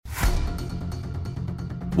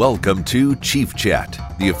Welcome to Chief Chat,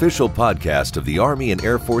 the official podcast of the Army and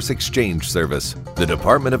Air Force Exchange Service, the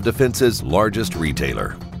Department of Defense's largest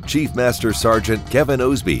retailer. Chief Master Sergeant Kevin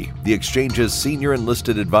Osby, the Exchange's senior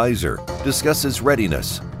enlisted advisor, discusses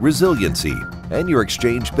readiness, resiliency, and your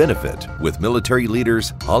exchange benefit with military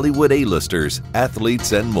leaders, Hollywood A-listers,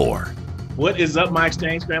 athletes, and more. What is up, my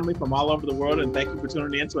Exchange family from all over the world, and thank you for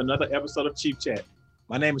tuning in to another episode of Chief Chat.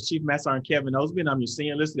 My name is Chief Master Sergeant Kevin Osby, and I'm your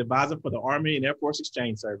senior enlisted advisor for the Army and Air Force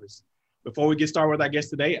Exchange Service. Before we get started with our guest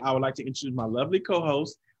today, I would like to introduce my lovely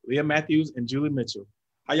co-hosts, Leah Matthews and Julie Mitchell.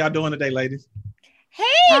 How y'all doing today, ladies? Hey,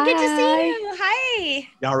 Hi. Good to see you. Hi.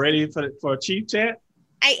 Y'all ready for a Chief Chat?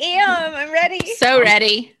 I am. I'm ready. So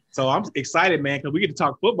ready. So I'm excited, man, because we get to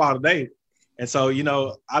talk football today. And so, you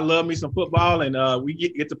know, I love me some football, and we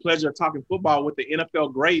get the pleasure of talking football with the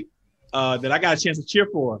NFL great that I got a chance to cheer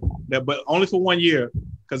for, but only for 1 year,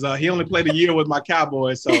 because he only played a year with my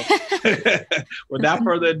Cowboys. So without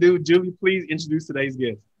further ado, Julie, please introduce today's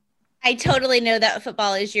guest. I totally know that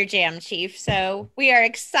football is your jam, Chief. So we are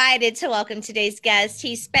excited to welcome today's guest.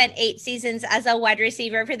 He spent 8 seasons as a wide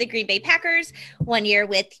receiver for the Green Bay Packers, 1 year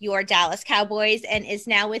with your Dallas Cowboys, and is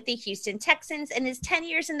now with the Houston Texans. In his 10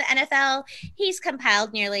 years in the NFL, he's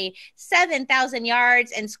compiled nearly 7,000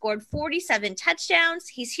 yards and scored 47 touchdowns.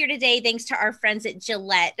 He's here today thanks to our friends at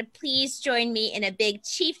Gillette. Please join me in a big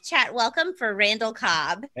Chief Chat welcome for Randall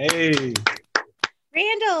Cobb. Hey.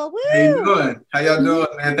 Randall, woo! How you doing? How y'all doing,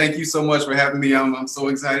 man? Thank you so much for having me. I'm so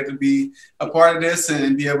excited to be a part of this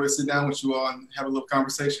and be able to sit down with you all and have a little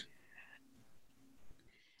conversation.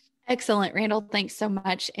 Excellent, Randall. Thanks so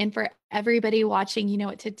much. And for everybody watching, you know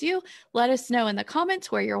what to do. Let us know in the comments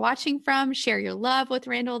where you're watching from. Share your love with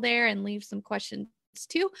Randall there and leave some questions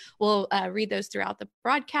too. We'll read those throughout the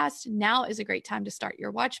broadcast. Now is a great time to start your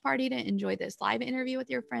watch party to enjoy this live interview with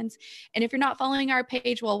your friends. And if you're not following our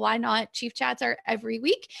page, well, why not? Chief Chats are every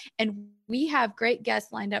week, and we have great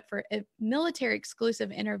guests lined up for military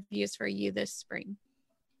exclusive interviews for you this spring.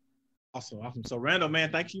 Awesome. So Randall,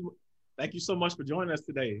 man, thank you so much for joining us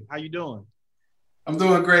today. How you doing? I'm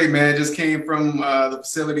doing great, man. Just came from the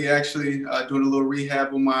facility, actually, doing a little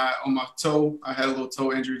rehab on my toe. I had a little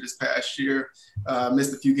toe injury this past year.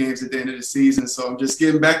 Missed a few games at the end of the season. So I'm just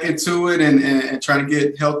getting back into it and trying to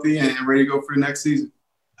get healthy and ready to go for the next season.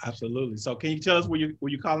 Absolutely. So can you tell us where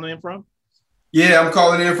you calling in from? Yeah, I'm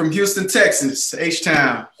calling in from Houston, Texas,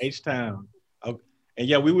 H-Town. H-Town. Okay. And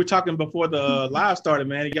yeah, we were talking before the live started,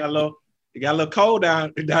 man. You got a little cold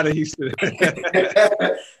down in Houston.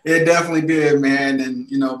 It definitely did, man. And,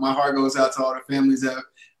 you know, my heart goes out to all the families that,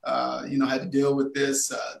 had to deal with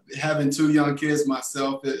this. Having 2 young kids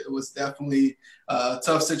myself, it was definitely a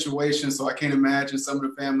tough situation. So I can't imagine some of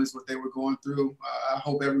the families, what they were going through. I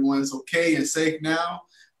hope everyone's okay and safe now.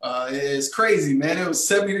 It's crazy, man. It was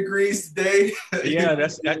 70 degrees today. Yeah,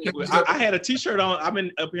 I had a T-shirt on. I'm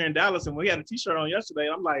up here in Dallas, and we had a T-shirt on yesterday.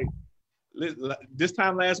 I'm like, this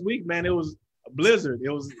time last week, man, it was a blizzard. It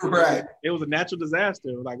was right. It was a natural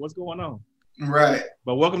disaster. Like, what's going on? Right.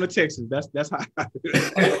 But welcome to Texas. That's how.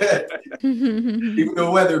 Even the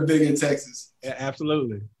weather big in Texas. Yeah,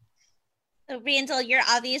 absolutely. So Randall, you're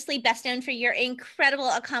obviously best known for your incredible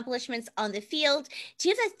accomplishments on the field. Do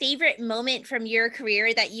you have a favorite moment from your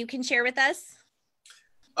career that you can share with us?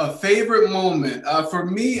 A favorite moment for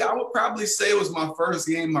me, I would probably say it was my first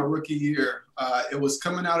game my rookie year. It was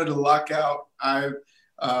coming out of the lockout. I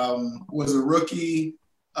was a rookie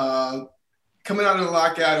coming out of the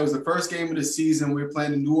lockout. It was the first game of the season. We were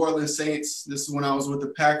playing the New Orleans Saints. This is when I was with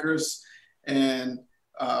the Packers, and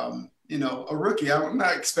a rookie. I'm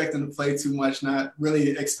not expecting to play too much, not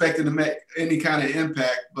really expecting to make any kind of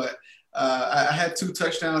impact, but I had 2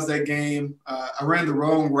 touchdowns that game. I ran the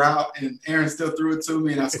wrong route, and Aaron still threw it to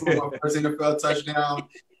me, and I scored my first NFL touchdown.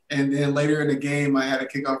 And then later in the game, I had a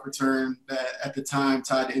kickoff return that at the time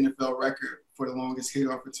tied the NFL record for the longest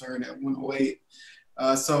kickoff return at 108.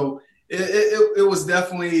 So it was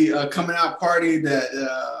definitely a coming out party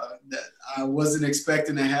that I wasn't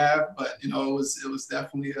expecting to have, but it was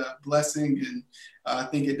definitely a blessing, and I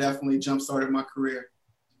think it definitely jump-started my career.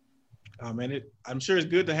 Oh man, I'm sure it's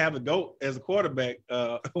good to have a GOAT as a quarterback.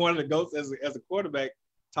 One of the GOATs as a quarterback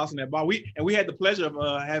tossing that ball. We had the pleasure of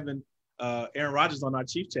having Aaron Rodgers on our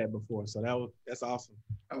Chief Chat before, so that's awesome.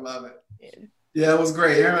 I love it. Yeah, it was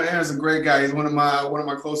great. Aaron's a great guy. He's one of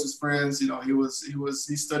my closest friends. You know,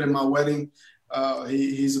 he stood in my wedding.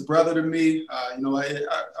 He's a brother to me.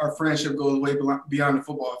 Our friendship goes way beyond the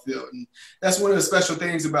football field, and that's one of the special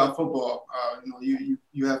things about football.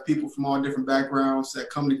 You have people from all different backgrounds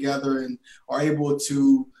that come together and are able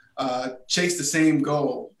to chase the same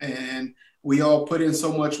goal. And we all put in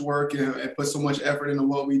so much work and put so much effort into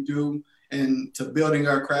what we do. and to building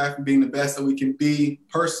our craft and being the best that we can be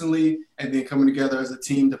personally, and then coming together as a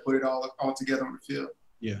team to put it all together on the field.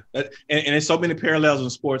 Yeah, and there's so many parallels in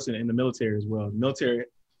sports and in the military as well. The military,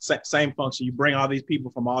 same function. You bring all these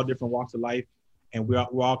people from all different walks of life, and we're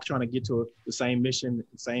all trying to get to the same mission,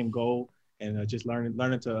 the same goal, and just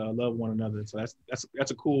learning to love one another. So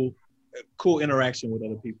that's a cool interaction with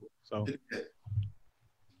other people. So.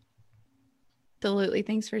 Absolutely.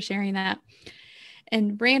 Thanks for sharing that.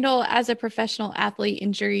 And Randall, as a professional athlete,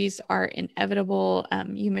 injuries are inevitable.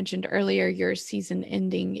 You mentioned earlier your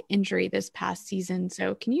season-ending injury this past season.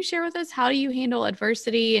 So can you share with us, how do you handle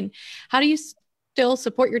adversity, and how do you still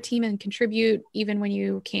support your team and contribute even when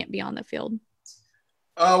you can't be on the field?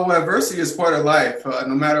 Well, adversity is part of life.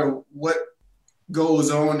 No matter what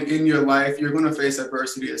goes on in your life, you're going to face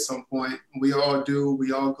adversity at some point. We all do.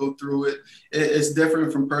 We all go through it. It's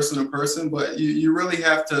different from person to person, but you really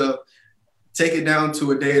have to take it down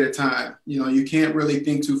to a day at a time. You can't really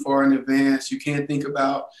think too far in advance. You can't think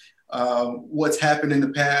about what's happened in the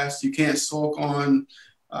past. You can't sulk on,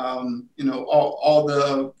 all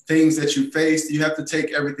the things that you faced. You have to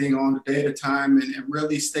take everything on a day at a time and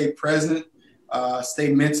really stay present.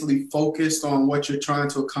 Stay mentally focused on what you're trying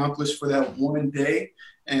to accomplish for that one day.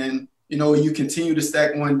 And, you continue to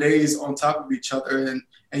stack one days on top of each other,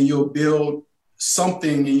 and you'll build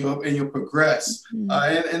something, and you'll progress.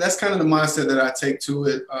 And that's kind of the mindset that I take to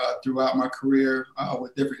it throughout my career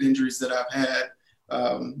with different injuries that I've had.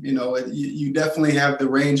 You definitely have the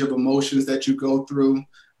range of emotions that you go through.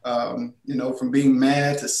 From being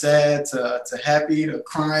mad to sad to happy to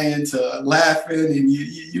crying to laughing, and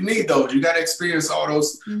you need those. You got to experience all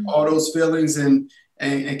those feelings and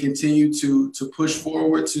continue to push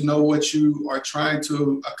forward, to know what you are trying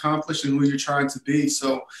to accomplish and who you're trying to be.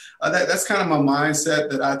 So that's kind of my mindset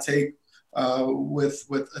that I take with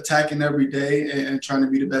attacking every day and trying to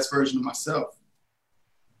be the best version of myself.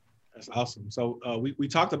 That's awesome. So we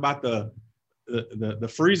talked about the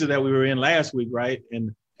freezer that we were in last week, right?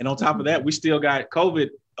 And on top of that, we still got COVID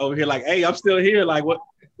over here. Like, hey, I'm still here. Like,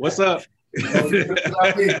 what's up?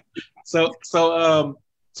 So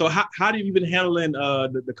how have you been handling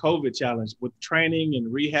the COVID challenge with training and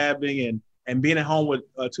rehabbing and being at home with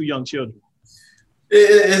 2 young children?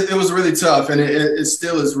 It was really tough, and it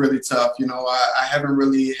still is really tough. I haven't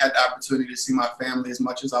really had the opportunity to see my family as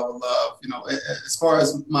much as I would love. As far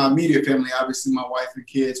as my immediate family, obviously my wife and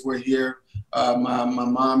kids were here. My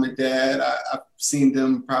mom and dad, I've seen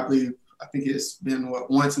them probably, I think it's been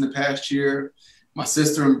once in the past year. My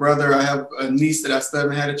sister and brother, I have a niece that I still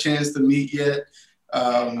haven't had a chance to meet yet,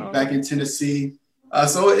 back in Tennessee.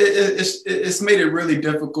 So it's made it really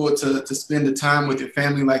difficult to spend the time with your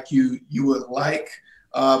family like you would like.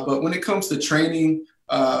 But when it comes to training,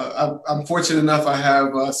 I'm fortunate enough I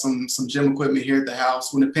have some gym equipment here at the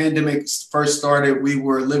house. When the pandemic first started, we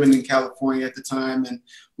were living in California at the time, and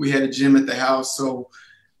we had a gym at the house. So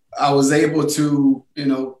I was able to,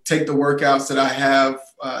 take the workouts that I have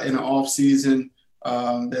in the off season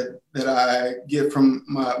that I get from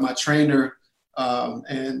my trainer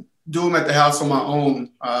and do them at the house on my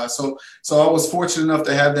own. So I was fortunate enough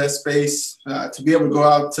to have that space to be able to go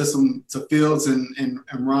out to fields and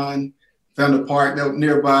run. Found a park that was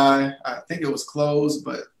nearby. I think it was closed,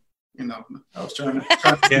 but I was trying to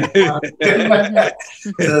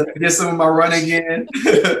get some of my running in.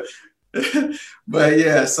 But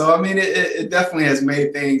yeah, so I mean, it definitely has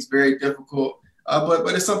made things very difficult.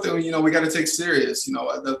 But it's something we got to take serious.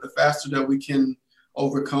 The faster that we can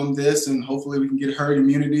overcome this, and hopefully we can get herd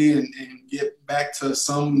immunity and get back to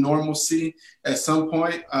some normalcy at some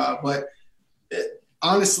point. But it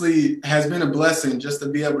honestly has been a blessing just to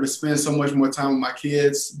be able to spend so much more time with my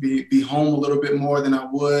kids, be home a little bit more than I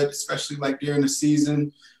would, especially like during the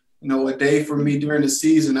season. A day for me during the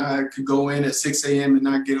season, I could go in at 6 a.m. and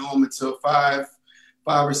not get home until 5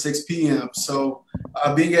 or 6 p.m. So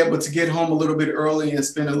being able to get home a little bit early and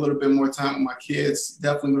spend a little bit more time with my kids,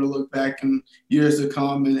 definitely going to look back in years to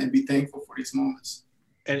come and be thankful for these moments.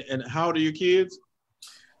 And how old are your kids?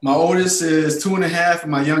 My oldest is 2.5, and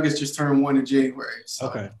my youngest just turned 1 in January. So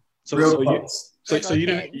okay. So you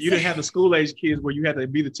didn't have the school age kids where you had to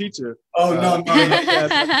be the teacher. Oh no.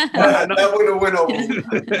 That would have went over.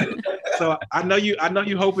 So I know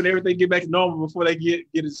you hoping everything get back to normal before they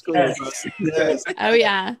get to school. Yes. Oh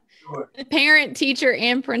yeah. Sure. Parent, teacher,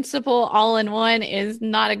 and principal all in one is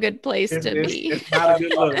not a good place to be. It's not a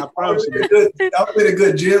good look. I promise you. I would have been a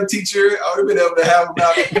good gym teacher. I would have been able to have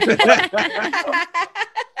about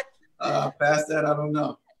past that. I don't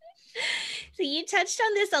know. So you touched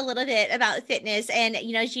on this a little bit about fitness, and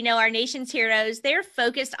as you know, our nation's heroes, they're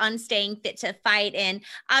focused on staying fit to fight. And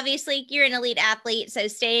obviously you're an elite athlete, so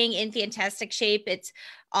staying in fantastic shape, it's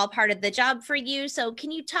all part of the job for you. So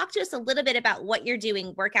can you talk to us a little bit about what you're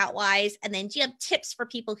doing workout wise? And then do you have tips for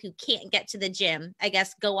people who can't get to the gym? I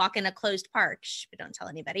guess go walk in a closed park. Shh, but don't tell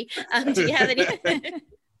anybody. Do you have any?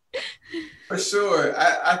 For sure.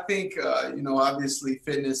 I think, obviously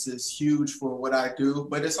fitness is huge for what I do,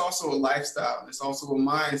 but it's also a lifestyle. It's also a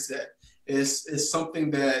mindset. It's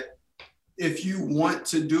something that if you want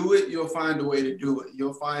to do it, you'll find a way to do it.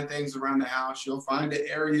 You'll find things around the house. You'll find an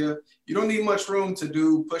area. You don't need much room to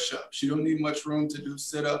do push-ups. You don't need much room to do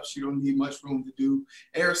sit-ups. You don't need much room to do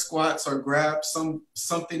air squats or grab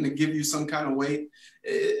something to give you some kind of weight.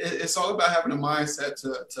 It's all about having a mindset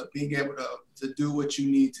to being able to do what you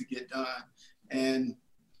need to get done. And,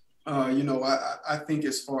 I think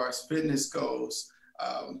as far as fitness goes,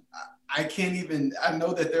 I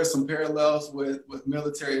know that there's some parallels with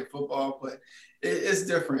military and football, but it's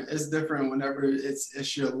different. It's different whenever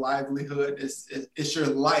it's your livelihood. It's your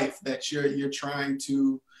life that you're trying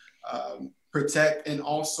to protect, and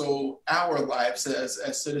also our lives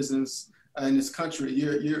as citizens in this country.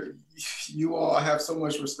 You all have so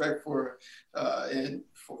much respect for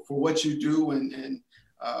what you do, and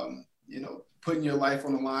putting your life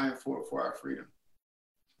on the line for our freedom.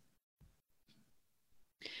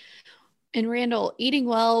 And Randall, eating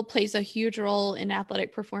well plays a huge role in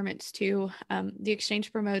athletic performance too. The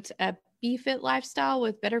Exchange promotes a be-fit lifestyle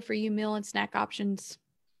with better-for-you meal and snack options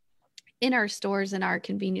in our stores and our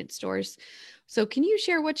convenience stores. So can you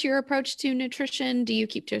share what's your approach to nutrition? Do you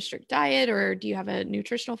keep to a strict diet, or do you have a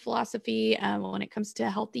nutritional philosophy when it comes to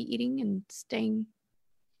healthy eating and staying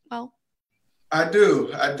well? I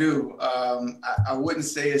do. I wouldn't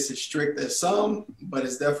say it's as strict as some, but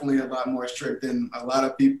it's definitely a lot more strict than a lot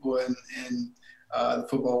of people in the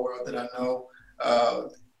football world that I know.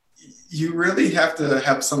 You really have to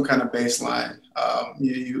have some kind of baseline.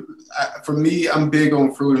 For me, I'm big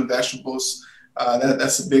on fruit and vegetables.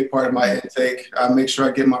 That's a big part of my intake. I make sure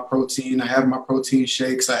I get my protein. I have my protein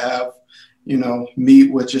shakes. I have,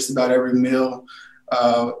 meat with just about every meal.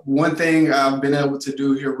 One thing I've been able to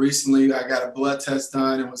do here recently, I got a blood test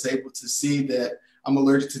done and was able to see that I'm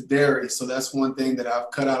allergic to dairy. So that's one thing that I've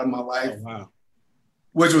cut out of my life. Oh, wow.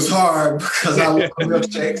 Which was hard because I love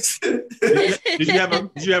milkshakes. Did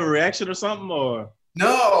you have a reaction or something, or?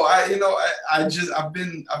 No, I've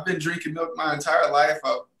been drinking milk my entire life.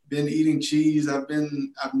 I've been eating cheese. I've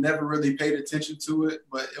never really paid attention to it,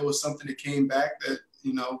 but it was something that came back that,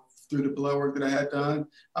 through the blood work that I had done,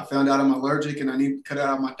 I found out I'm allergic and I need to cut it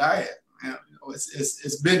out of my diet.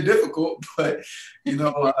 It's been difficult, but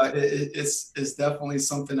it's definitely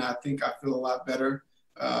something I think I feel a lot better.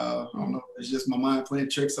 I don't know if it's just my mind playing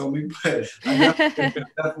tricks on me, but I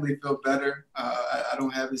definitely feel better. I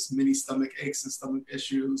don't have as many stomach aches and stomach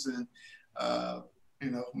issues, and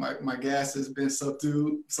my gas has been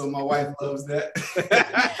subdued, so my wife loves that.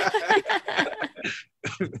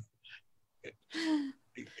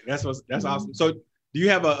 That's awesome. So, do you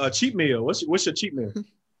have a cheat meal? What's your cheat meal?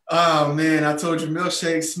 Oh man, I told you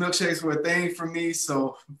milkshakes were a thing for me.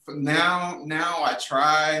 So now I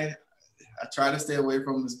try to stay away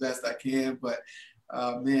from them as best I can. But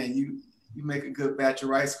man, you make a good batch of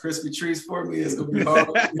Rice Krispie treats for me. It's gonna be hard.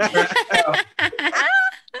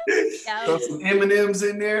 Throw some M&Ms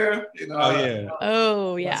in there.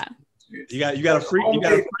 Oh yeah. You got to freak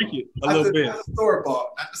it a little bit. Not the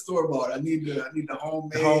store bought. I need the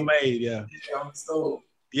homemade. The homemade, yeah. On the stove.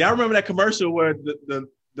 Yeah, I remember that commercial where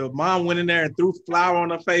the mom went in there and threw flour on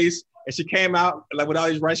her face, and she came out like with all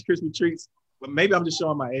these Rice Krispie treats. But maybe I'm just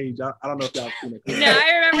showing my age. I don't know if y'all seen it. No,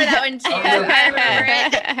 I remember that one too. I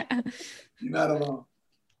remember it. You're not alone.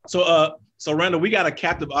 So Randall, we got a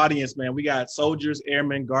captive audience, man. We got soldiers,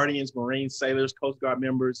 airmen, guardians, Marines, sailors, Coast Guard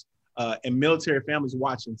members, and military families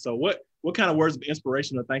watching. So what kind of words of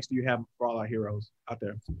inspiration or thanks do you have for all our heroes out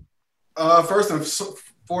there? First and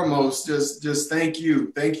foremost, just thank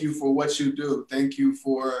you. Thank you for what you do. Thank you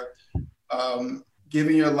for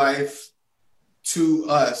giving your life to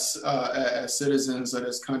us as citizens of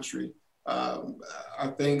this country.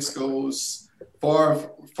 Our thanks goes far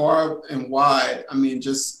and wide. I mean,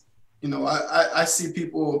 just, I see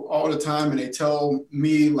people all the time and they tell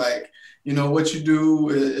me like, what you do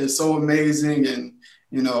is so amazing. And,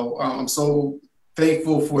 I'm so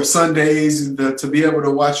thankful for Sundays to be able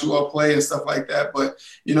to watch you all play and stuff like that. But,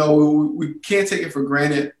 we can't take it for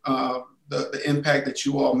granted, the impact that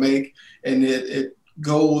you all make. And it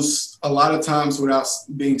goes a lot of times without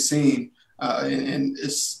being seen. And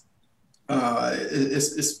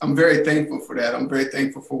I'm very thankful for that. I'm very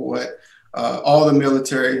thankful for what all the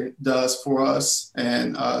military does for us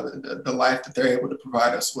and the life that they're able to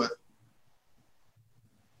provide us with.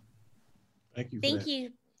 Thank you. Thank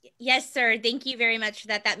you. Yes, sir. Thank you very much for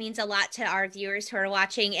that. That means a lot to our viewers who are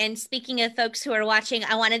watching. And speaking of folks who are watching,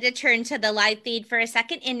 I wanted to turn to the live feed for a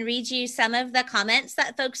second and read you some of the comments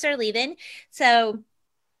that folks are leaving. So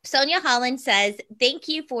Sonia Holland says, thank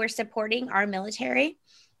you for supporting our military.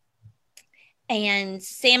 And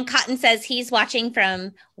Sam Cotton says he's watching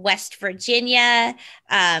from West Virginia.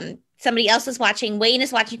 Somebody else is watching. Wayne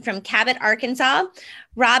is watching from Cabot, Arkansas.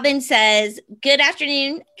 Robin says, good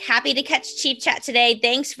afternoon. Happy to catch Chief Chat today.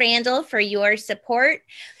 Thanks, Randall, for your support.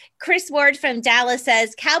 Chris Ward from Dallas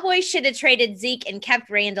says, Cowboys should have traded Zeke and kept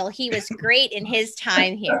Randall. He was great in his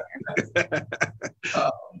time here.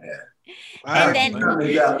 Oh, man.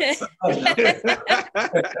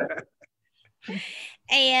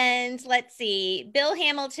 And let's see. Bill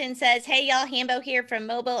Hamilton says, hey, y'all, Hambo here from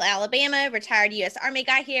Mobile, Alabama, retired U.S. Army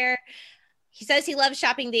guy here. He says he loves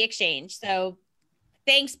shopping the exchange. So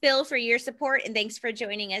thanks, Bill, for your support, and thanks for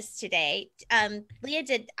joining us today. Leah,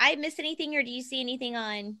 did I miss anything, or do you see anything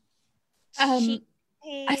on?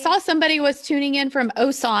 I saw somebody was tuning in from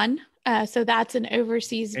Osan. So that's an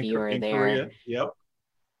overseas viewer there. Korea. Yep.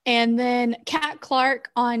 And then Kat Clark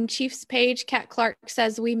on Chief's page. Kat Clark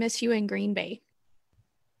says, we miss you in Green Bay.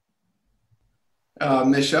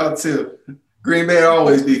 Miss y'all too. Green Bay will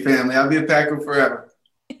always be family. I'll be a Packer forever.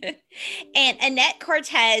 And Annette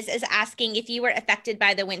Cortez is asking if you were affected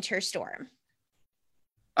by the winter storm.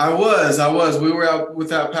 I was. We were out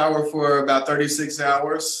without power for about 36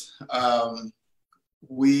 hours.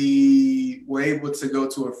 We were able to go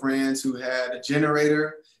to a friend's who had a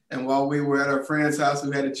generator. And while we were at our friend's house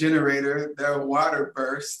who had a generator, their water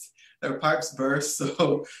burst. Their pipes burst,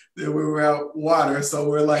 so then we were out water. So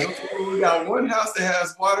we're like, okay, well, we got one house that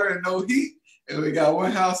has water and no heat, and we got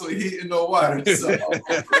one house with heat and no water. So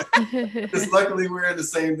just luckily we're in the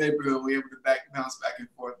same neighborhood. We were able to bounce back and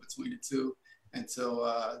forth between the two until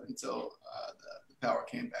the power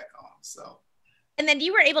came back on. So. And then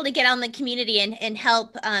you were able to get on the community and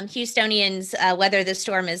help Houstonians weather the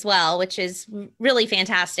storm as well, which is really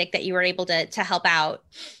fantastic that you were able to help out.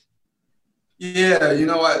 Yeah, you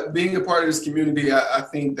know what? Being a part of this community, I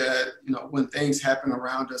think that, you know, when things happen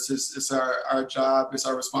around us, it's our job, it's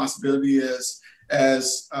our responsibility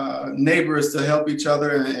as neighbors to help each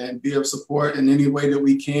other and be of support in any way that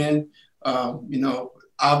we can. You know,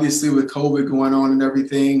 obviously with COVID going on and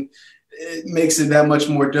everything, it makes it that much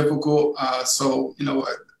more difficult. So, you know,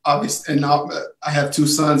 obviously, and I have two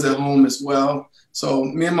sons at home as well. So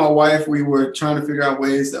me and my wife, we were trying to figure out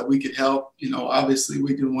ways that we could help. You know, obviously we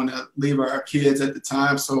didn't want to leave our kids at the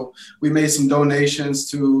time. So we made some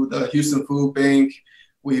donations to the Houston Food Bank.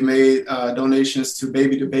 We made donations to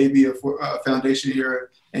Baby to Baby, a foundation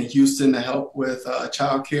here in Houston to help with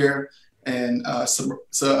childcare and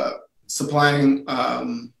supplying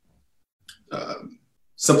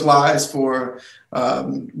supplies for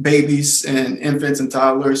babies and infants and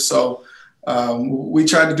toddlers. So we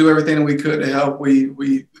tried to do everything we could to help.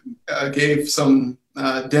 We gave some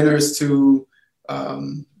dinners to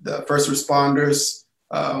the first responders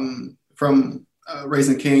from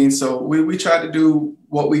Raising Cane's. So we tried to do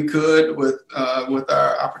what we could with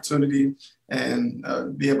our opportunity and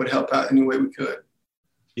be able to help out any way we could.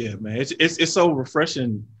 Yeah, man, it's so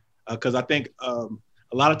refreshing because I think a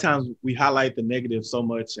lot of times we highlight the negative so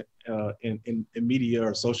much in media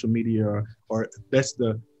or social media, or that's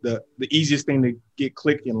the easiest thing to get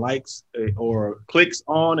click and likes or clicks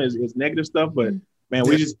on is negative stuff. But man,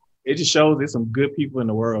 it just shows there's some good people in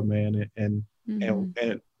the world, man. And when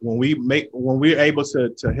we're able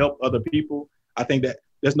to help other people, I think that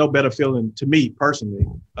there's no better feeling to me personally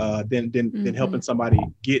than helping somebody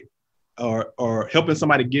get or helping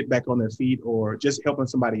somebody get back on their feet, or just helping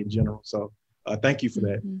somebody in general. So thank you for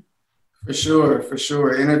that. For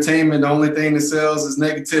sure. Entertainment, the only thing that sells is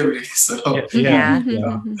negativity. So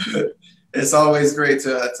it's always great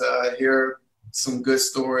to hear some good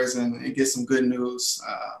stories and get some good news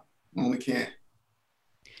when we can.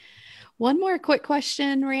 One more quick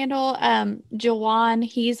question, Randall. Jawan,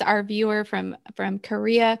 he's our viewer from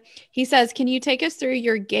Korea. He says, can you take us through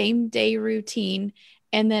your game day routine?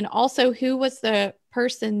 And then also, who was the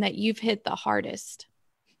person that you've hit the hardest?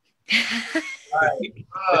 Right.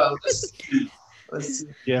 Let's see.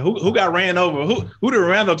 Yeah, who got ran over? Who the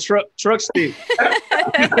Randall truck stick?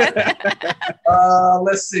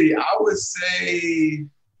 Let's see. I would say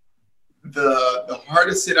the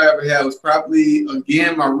hardest hit I ever had was probably,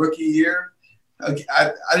 again, my rookie year.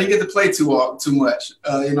 I didn't get to play too much.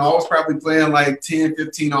 I was probably playing like 10,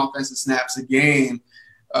 15 offensive snaps a game.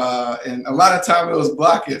 And a lot of time it was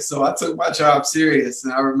blocking. So I took my job serious.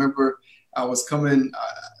 And I remember I was coming,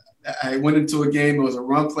 I went into a game. It was a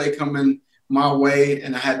run play coming my way,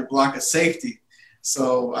 and I had to block a safety.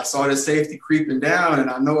 So I saw the safety creeping down, and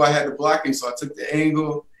I know I had to block him. So I took the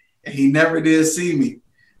angle, and he never did see me.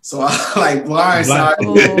 So I like blindsided.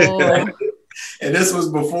 Oh. And this was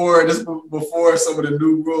before some of the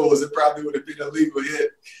new rules. It probably would have been a legal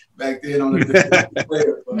hit back then on the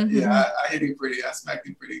player. But yeah, I smacked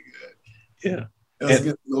him pretty good. Yeah. It was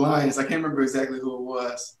against the Lions. I can't remember exactly who it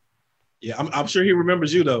was. Yeah, I'm sure he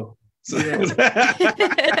remembers you though. So.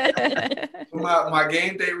 Yeah. my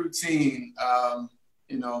game day routine,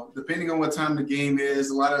 depending on what time the game is,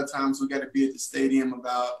 a lot of the times we got to be at the stadium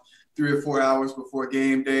about 3 or 4 hours before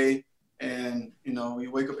game day. And,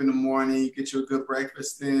 you wake up in the morning, you get you a good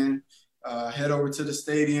breakfast in, head over to the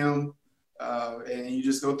stadium, and you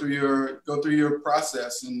just go through your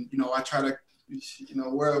process. And, I try to,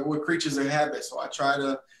 we're creatures of habit. So I try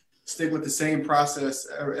to stick with the same process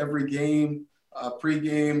every game,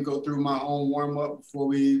 pre-game, go through my own warm-up before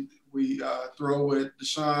we throw with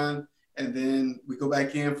Deshaun. And then we go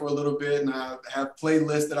back in for a little bit, and I have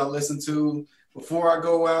playlists that I listen to before I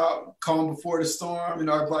go out, Calm Before the Storm. I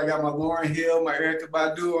got my Lauryn Hill, my Erykah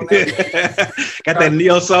Badu on that. Got that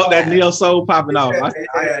neo soul popping off.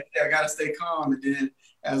 I got to stay calm. And then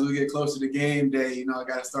as we get closer to game day, I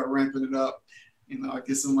got to start ramping it up. I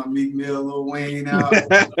get some of my Meek Mill, Lil Wayne out.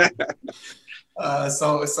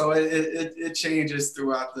 So it changes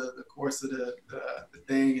throughout the course of the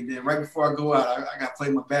thing. And then right before I go out, I got to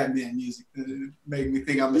play my Batman music. It made me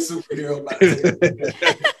think I'm a superhero.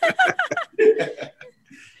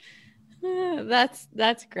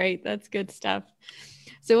 That's great. That's good stuff.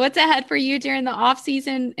 So what's ahead for you during the off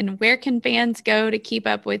season, and where can fans go to keep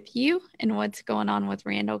up with you and what's going on with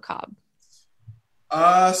Randall Cobb?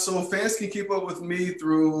 So fans can keep up with me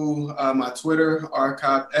through my Twitter,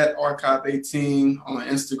 @Archive18, on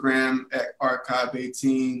Instagram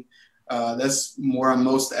 @Archive18. That's where I'm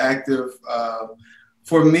most active.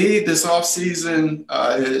 For me, this off season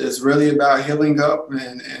is really about healing up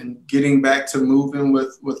and getting back to moving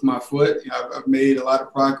with my foot. I've made a lot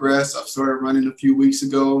of progress. I've started running a few weeks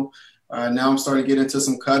ago. Now I'm starting to get into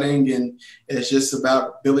some cutting, and it's just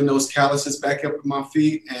about building those calluses back up in my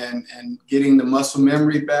feet and getting the muscle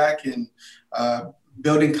memory back, and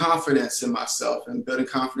building confidence in myself and building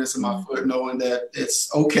confidence in my foot, knowing that it's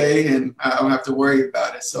okay and I don't have to worry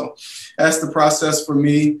about it. So that's the process for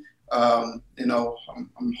me. I'm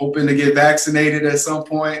hoping to get vaccinated at some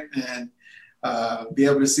point and be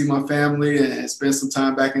able to see my family and spend some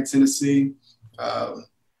time back in Tennessee. But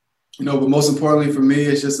most importantly for me,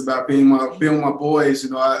 it's just about being with my boys.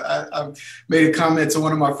 I made a comment to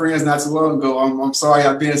one of my friends not too long ago. I'm sorry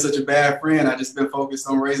I've been such a bad friend. I just been focused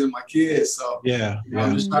on raising my kids. So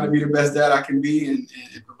I'm just trying to be the best dad I can be and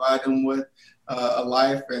provide them with a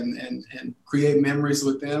life and create memories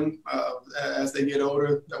with them as they get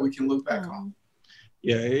older that we can look back on.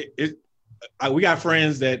 Yeah, we got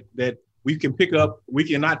friends that we can pick up. We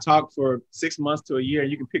cannot talk for 6 months to a year,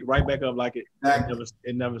 and you can pick right back up like it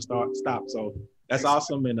never stops. So that's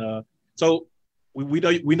awesome. And so we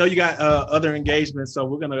know you got other engagements, so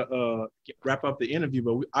we're gonna wrap up the interview.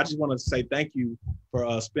 But I just want to say thank you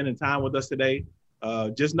for spending time with us today.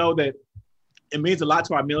 Just know that it means a lot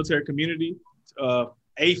to our military community. For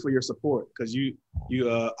your support, because you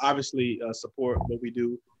obviously support what we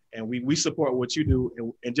do, and we support what you do,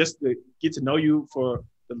 and just to get to know you for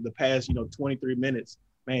the past 23 minutes,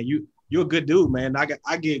 man, you're a good dude, man. I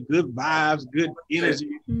get good vibes, good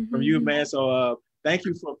energy from you, man. So thank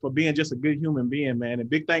you for being just a good human being, man. And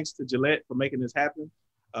big thanks to Gillette for making this happen.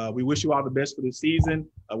 We wish you all the best for the season.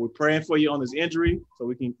 We're praying for you on this injury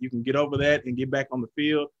so you can get over that and get back on the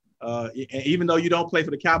field. And even though you don't play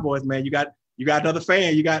for the Cowboys, man, you got another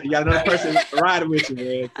fan. You got another person riding with you,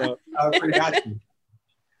 man. So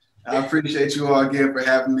I appreciate you all again for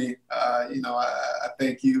having me. I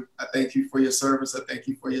thank you. I thank you for your service. I thank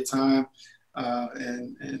you for your time.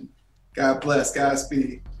 And God bless.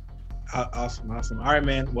 Godspeed. Awesome. All right,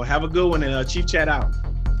 man. Well, have a good one, and Chief Chat out.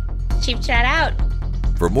 Chief Chat out.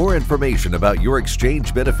 For more information about your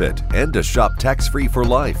exchange benefit and to shop tax-free for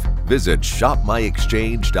life, visit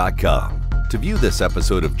shopmyexchange.com. To view this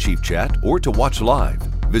episode of Chief Chat or to watch live,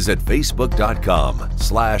 visit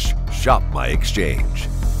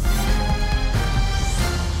facebook.com/shopmyexchange.